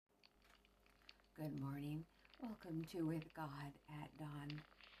Good morning. Welcome to With God at Dawn.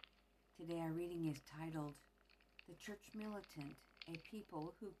 Today our reading is titled, The Church Militant, a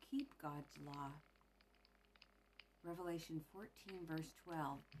People Who Keep God's Law. Revelation 14 verse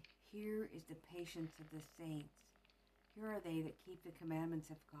 12. Here is the patience of the saints. Here are they that keep the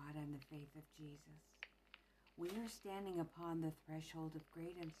commandments of God and the faith of Jesus. We are standing upon the threshold of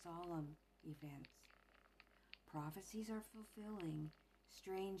great and solemn events. Prophecies are fulfilling.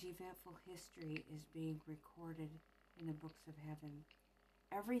 Strange, eventful history is being recorded in the books of heaven.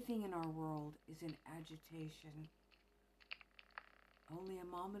 Everything in our world is in agitation. Only a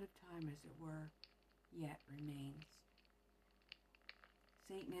moment of time, as it were, yet remains.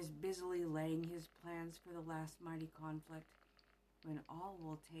 Satan is busily laying his plans for the last mighty conflict, when all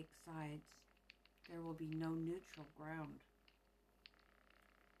will take sides. There will be no neutral ground.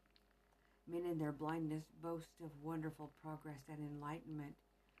 Men in their blindness boast of wonderful progress and enlightenment,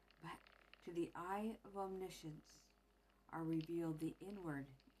 but to the eye of omniscience are revealed the inward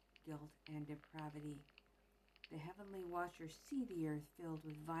guilt and depravity. The heavenly watchers see the earth filled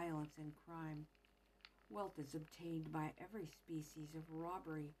with violence and crime. Wealth is obtained by every species of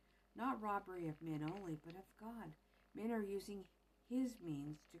robbery, not robbery of men only, but of God. Men are using his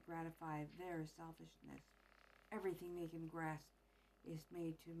means to gratify their selfishness. Everything they can grasp is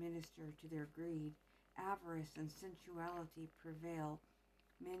made to minister to their greed. Avarice and sensuality prevail.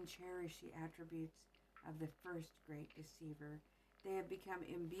 Men cherish the attributes of the first great deceiver. They have become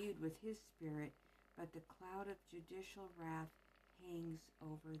imbued with his spirit, but the cloud of judicial wrath hangs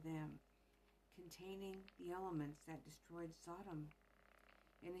over them, containing the elements that destroyed Sodom.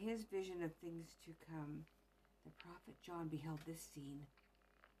 In his vision of things to come, the prophet John beheld this scene.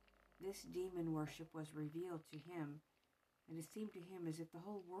 This demon worship was revealed to him, and it seemed to him as if the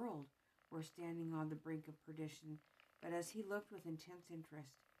whole world were standing on the brink of perdition. But as he looked with intense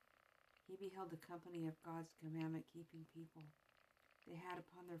interest, he beheld the company of God's commandment-keeping people. They had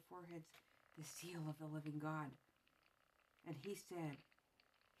upon their foreheads the seal of the living God. And he said,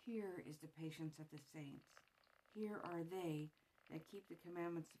 Here is the patience of the saints. Here are they that keep the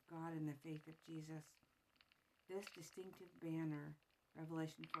commandments of God and the faith of Jesus. This distinctive banner,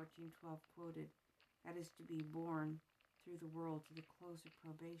 Revelation 14:12 quoted, that is to be borne through the world to the close of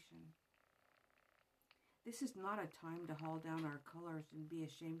probation. This is not a time to haul down our colors and be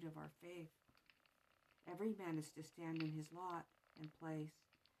ashamed of our faith. Every man is to stand in his lot and place,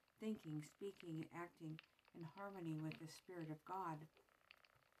 thinking, speaking, and acting in harmony with the Spirit of God.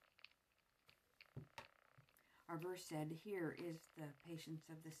 Our verse said, Here is the patience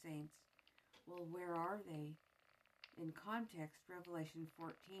of the saints. Well, where are they? In context, Revelation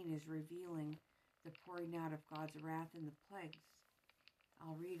 14 is revealing the pouring out of God's wrath and the plagues.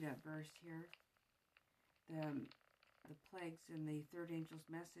 I'll read a verse here. The plagues in the third angel's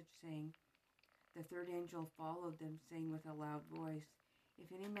message saying, The third angel followed them, saying with a loud voice,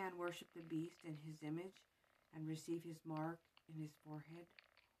 If any man worship the beast and his image, and receive his mark in his forehead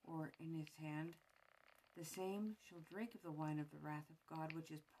or in his hand, the same shall drink of the wine of the wrath of God, which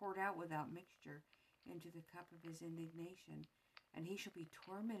is poured out without mixture into the cup of his indignation. And he shall be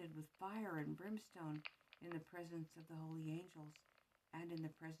tormented with fire and brimstone in the presence of the holy angels and in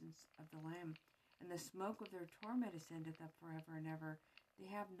the presence of the Lamb. And the smoke of their torment ascendeth up forever and ever.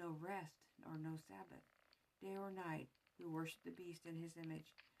 They have no rest nor no Sabbath, day or night, who worship the beast and his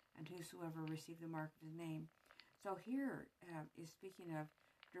image, and whosoever receive the mark of his name. So here is speaking of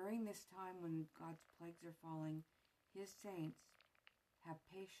during this time when God's plagues are falling, his saints have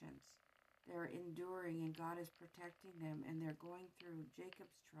patience. They're enduring, and God is protecting them, and they're going through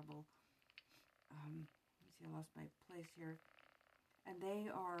Jacob's trouble. Let me see, I lost my place here. And they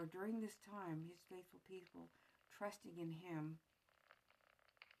are, during this time, his faithful people, trusting in him.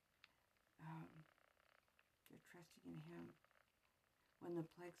 They're trusting in him. When the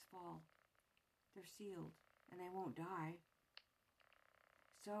plagues fall, they're sealed, and they won't die.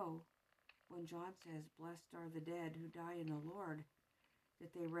 So, when John says, Blessed are the dead who die in the Lord,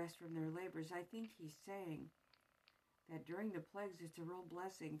 that they rest from their labors, I think he's saying that during the plagues it's a real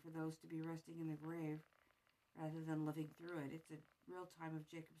blessing for those to be resting in the grave rather than living through it. It's a real time of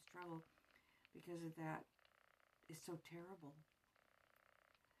Jacob's trouble because of that is so terrible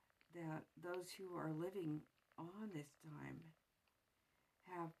that those who are living on this time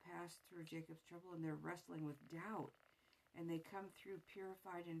have passed through Jacob's trouble, and they're wrestling with doubt, and they come through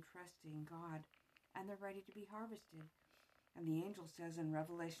purified and trusting God, and they're ready to be harvested. And the angel says in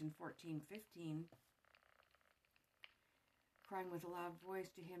Revelation 14:15, crying with a loud voice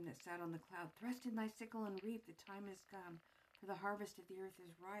to him that sat on the cloud, Thrust in thy sickle and reap, the time is come, for the harvest of the earth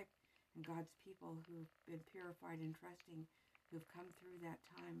is ripe. And God's people who've been purified and trusting, who've come through that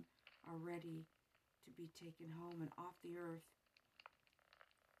time, are ready to be taken home and off the earth.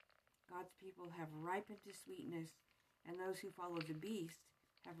 God's people have ripened to sweetness, and those who follow the beast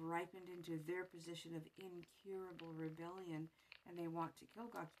have ripened into their position of incurable rebellion, and they want to kill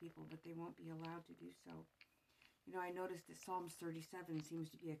God's people, but they won't be allowed to do so. You know, I noticed that Psalms 37 seems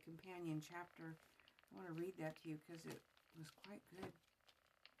to be a companion chapter. I want to read that to you because it was quite good.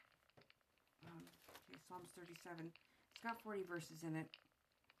 Okay, Psalms 37. It's got 40 verses in it,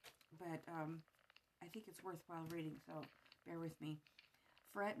 but I think it's worthwhile reading, so bear with me.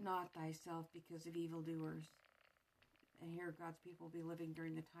 Fret not thyself because of evildoers. And here God's people will be living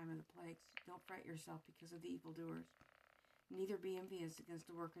during the time of the plagues. Don't fret yourself because of the evildoers. Neither be envious against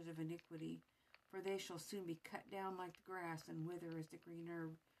the workers of iniquity, for they shall soon be cut down like the grass and wither as the green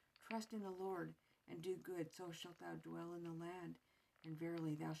herb. Trust in the Lord and do good, so shalt thou dwell in the land, and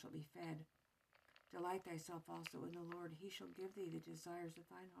verily thou shalt be fed. Delight thyself also in the Lord, he shall give thee the desires of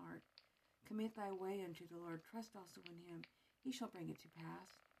thine heart. Commit thy way unto the Lord, trust also in him, he shall bring it to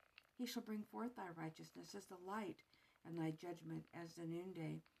pass. He shall bring forth thy righteousness as the light, and thy judgment as the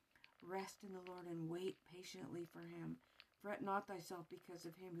noonday. Rest in the Lord and wait patiently for him. Fret not thyself because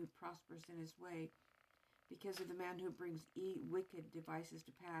of him who prospers in his way, because of the man who brings wicked devices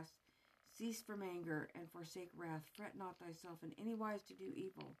to pass. Cease from anger and forsake wrath. Fret not thyself in any wise to do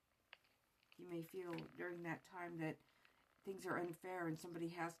evil. You may feel during that time that things are unfair and somebody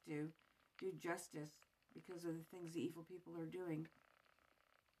has to do justice because of the things the evil people are doing.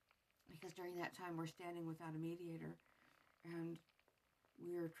 Because during that time we're standing without a mediator, and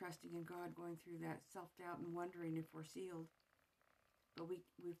we are trusting in God, going through that self-doubt and wondering if we're sealed. But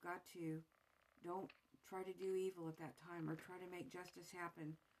we've got to, don't try to do evil at that time, or try to make justice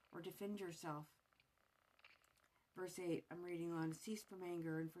happen, or defend yourself. Verse 8, I'm reading on. Cease from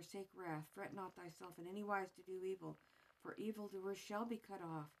anger and forsake wrath. Fret not thyself in any wise to do evil, for evildoers shall be cut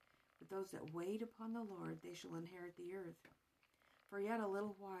off. But those that wait upon the Lord, they shall inherit the earth. For yet a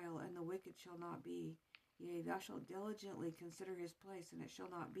little while, and the wicked shall not be. Yea, thou shalt diligently consider his place, and it shall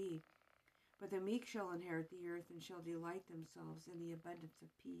not be. But the meek shall inherit the earth, and shall delight themselves in the abundance of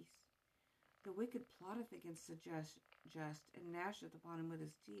peace. The wicked plotteth against the just, and gnasheth upon him with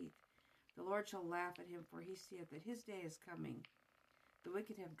his teeth. The Lord shall laugh at him, for he seeth that his day is coming. The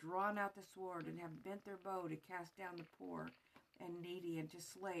wicked have drawn out the sword, and have bent their bow to cast down the poor and needy, and to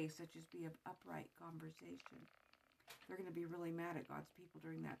slay such as be of upright conversation. They're going to be really mad at God's people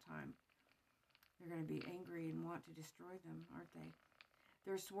during that time. They're going to be angry and want to destroy them, aren't they?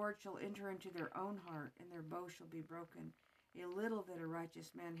 Their sword shall enter into their own heart, and their bow shall be broken. A little that a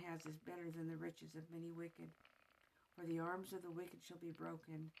righteous man has is better than the riches of many wicked. For the arms of the wicked shall be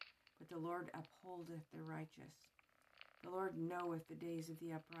broken, but the Lord upholdeth the righteous. The Lord knoweth the days of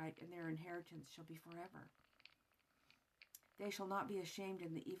the upright, and their inheritance shall be forever. They shall not be ashamed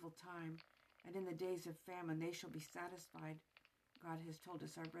in the evil time, and in the days of famine they shall be satisfied. God has told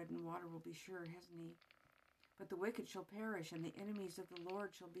us our bread and water will be sure, hasn't he? But the wicked shall perish, and the enemies of the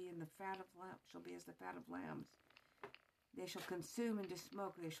Lord shall be as the fat of lambs. They shall consume into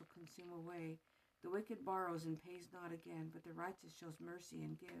smoke, they shall consume away. The wicked borrows and pays not again, but the righteous shows mercy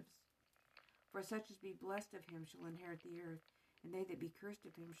and gives. For such as be blessed of him shall inherit the earth, and they that be cursed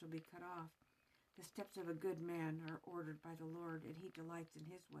of him shall be cut off. The steps of a good man are ordered by the Lord, and he delights in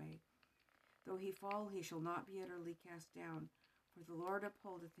his way. Though he fall, he shall not be utterly cast down, for the Lord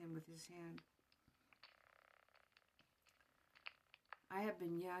upholdeth him with his hand. I have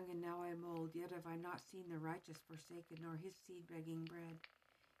been young, and now I am old, yet have I not seen the righteous forsaken, nor his seed begging bread.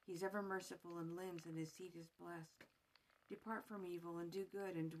 He is ever merciful and lends, and his seed is blessed. Depart from evil, and do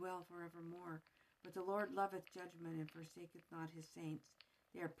good, and dwell forevermore. But the Lord loveth judgment, and forsaketh not his saints.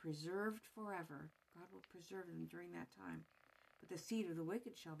 They are preserved forever. God will preserve them during that time. But the seed of the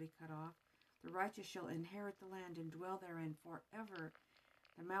wicked shall be cut off. The righteous shall inherit the land, and dwell therein forever.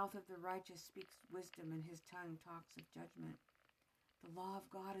 The mouth of the righteous speaks wisdom, and his tongue talks of judgment. The law of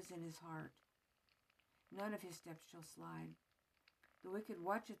God is in his heart. None of his steps shall slide. The wicked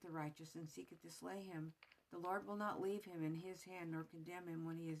watcheth the righteous, and seeketh to slay him. The Lord will not leave him in his hand, nor condemn him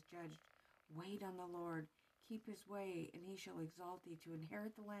when he is judged. Wait on the Lord. Keep his way, and he shall exalt thee to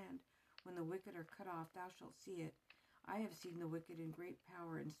inherit the land. When the wicked are cut off, thou shalt see it. I have seen the wicked in great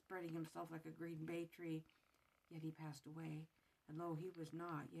power, and spreading himself like a green bay tree. Yet he passed away, and lo, he was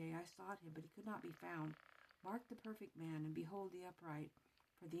not. Yea, I sought him, but he could not be found. Mark the perfect man, and behold the upright,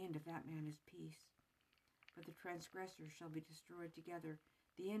 for the end of that man is peace. But the transgressors shall be destroyed together.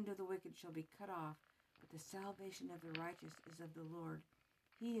 The end of the wicked shall be cut off, but the salvation of the righteous is of the Lord.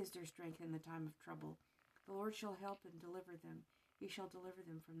 He is their strength in the time of trouble. The Lord shall help and deliver them. He shall deliver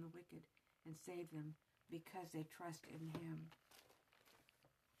them from the wicked and save them, because they trust in him.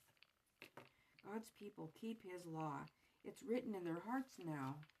 God's people keep his law. It's written in their hearts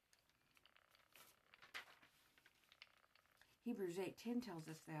now. Hebrews 8:10 tells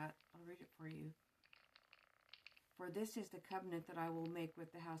us that. I'll read it for you. For this is the covenant that I will make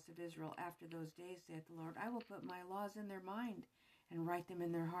with the house of Israel after those days, saith the Lord. I will put my laws in their mind and write them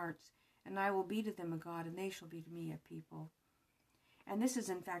in their hearts, and I will be to them a God, and they shall be to me a people. And this is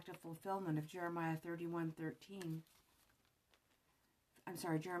in fact a fulfillment of Jeremiah 31:13.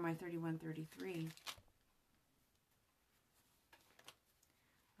 Jeremiah 31:33.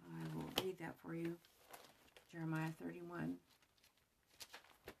 I will read that for you. Jeremiah 31.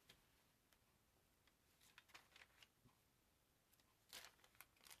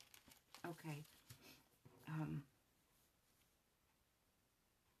 Okay.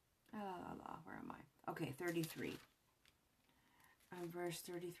 Where am I? Okay, 33. Verse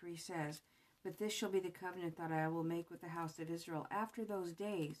 33 says, But this shall be the covenant that I will make with the house of Israel after those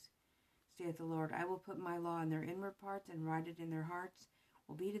days, saith the Lord. I will put my law in their inward parts and write it in their hearts,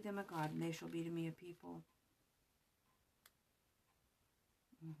 will be to them a God, and they shall be to me a people.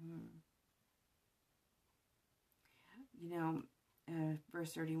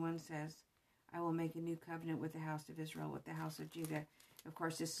 Verse 31 says, I will make a new covenant with the house of Israel, with the house of Judah. Of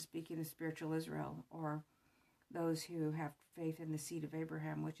course, this is speaking of spiritual Israel, or those who have faith in the seed of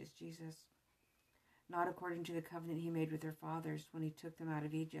Abraham, which is Jesus. Not according to the covenant he made with their fathers when he took them out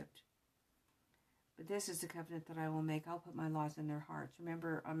of Egypt. But this is the covenant that I will make. I'll put my laws in their hearts.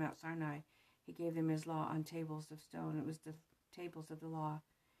 Remember, on Mount Sinai, he gave them his law on tables of stone. It was the tables of the law.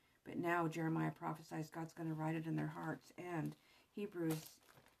 But now Jeremiah prophesies God's going to write it in their hearts. And Hebrews,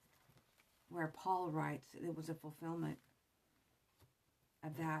 where Paul writes, it was a fulfillment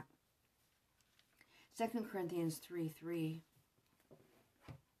of that. 2 Corinthians 3:3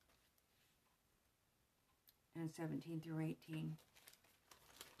 and 17 through 18.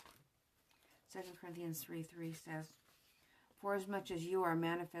 2 Corinthians 3:3 says, Forasmuch as you are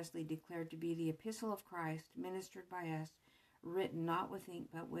manifestly declared to be the epistle of Christ, ministered by us, written not with ink,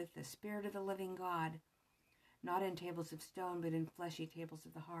 but with the Spirit of the living God, not in tables of stone, but in fleshy tables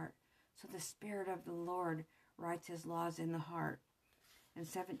of the heart. So the Spirit of the Lord writes his laws in the heart. And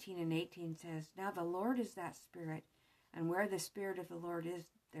 17 and 18 says, Now the Lord is that Spirit, and where the Spirit of the Lord is,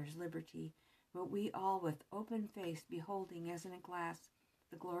 there's liberty. But we all with open face, beholding as in a glass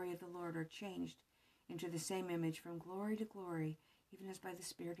the glory of the Lord, are changed into the same image from glory to glory, even as by the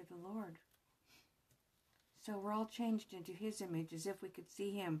Spirit of the Lord. So we're all changed into his image, as if we could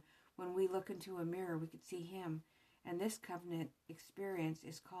see him. When we look into a mirror, we could see him. And this covenant experience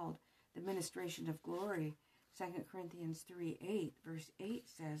is called the ministration of glory. 2 Corinthians 3:8, verse 8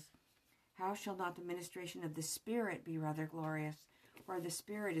 says, How shall not the ministration of the Spirit be rather glorious? For the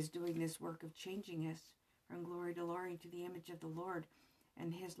Spirit is doing this work of changing us from glory to glory to the image of the Lord,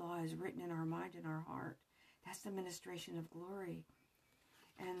 and his law is written in our mind and our heart. That's the ministration of glory.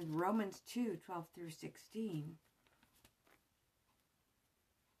 And Romans 2:12 through 16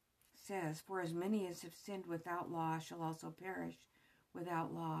 says, For as many as have sinned without law shall also perish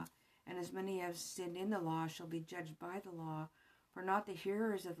without law. And as many as sinned in the law shall be judged by the law. For not the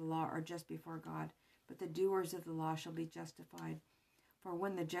hearers of the law are just before God, but the doers of the law shall be justified. For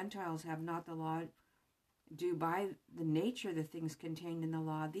when the Gentiles have not the law, do by the nature the things contained in the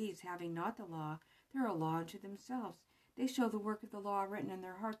law, these, having not the law, they're a law unto themselves. They show the work of the law written in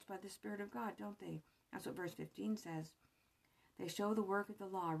their hearts by the Spirit of God, don't they? That's what verse 15 says. They show the work of the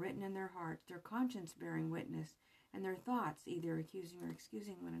law written in their hearts, their conscience bearing witness, and their thoughts either accusing or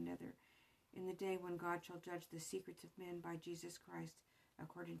excusing one another, in the day when God shall judge the secrets of men by Jesus Christ,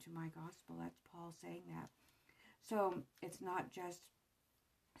 according to my gospel. That's Paul saying that. So it's not just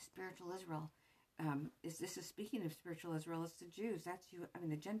spiritual Israel. This is speaking of spiritual Israel. It's the Jews. That's you. I mean,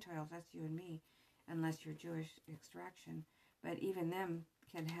 the Gentiles. That's you and me, unless you're Jewish extraction. But even them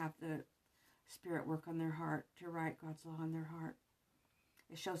can have the Spirit work on their heart to write God's law on their heart.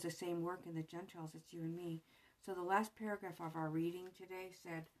 It shows the same work in the Gentiles. It's you and me. So the last paragraph of our reading today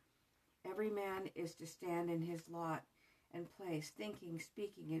said, Every man is to stand in his lot and place, thinking,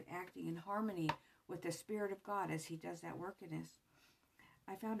 speaking, and acting in harmony with the Spirit of God as he does that work in us.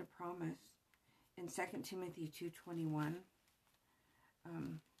 I found a promise in 2 Timothy 2:21.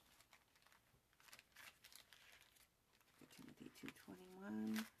 2 Timothy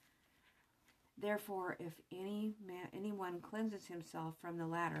 2:21. Therefore, if anyone cleanses himself from the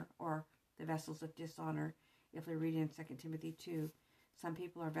latter, or the vessels of dishonor, if we read in 2 Timothy 2, some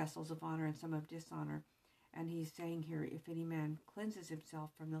people are vessels of honor and some of dishonor. And he's saying here, if any man cleanses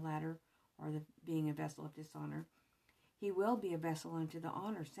himself from the latter, or the being a vessel of dishonor, he will be a vessel unto the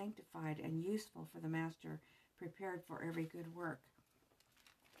honor, sanctified and useful for the master, prepared for every good work.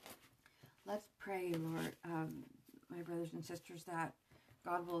 Let's pray, Lord, my brothers and sisters, that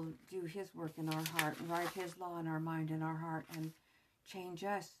God will do his work in our heart and write his law in our mind and our heart and change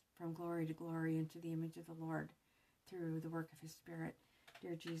us from glory to glory into the image of the Lord through the work of his Spirit.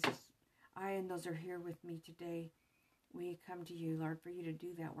 Dear Jesus, I and those who are here with me today, we come to you, Lord, for you to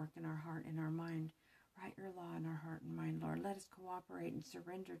do that work in our heart and our mind. Write your law in our heart and mind, Lord. Let us cooperate and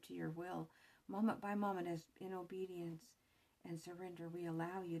surrender to your will, moment by moment, as in obedience and surrender, we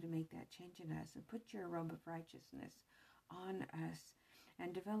allow you to make that change in us and put your robe of righteousness on us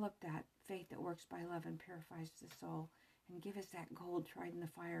and develop that faith that works by love and purifies the soul, and give us that gold tried in the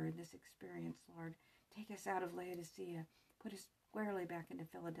fire in this experience, Lord. Take us out of Laodicea, put us squarely back into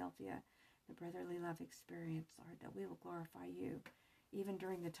Philadelphia, the brotherly love experience, Lord, that we will glorify you even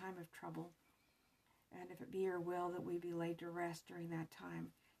during the time of trouble. And if it be your will that we be laid to rest during that time,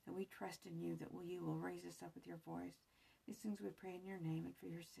 that we trust in you, that you will raise us up with your voice. These things we pray in your name and for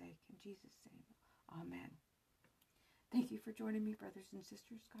your sake. In Jesus' name, amen. Thank you for joining me, brothers and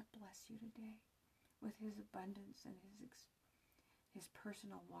sisters. God bless you today with his abundance and his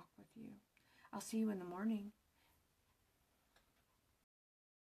personal walk with you. I'll see you in the morning.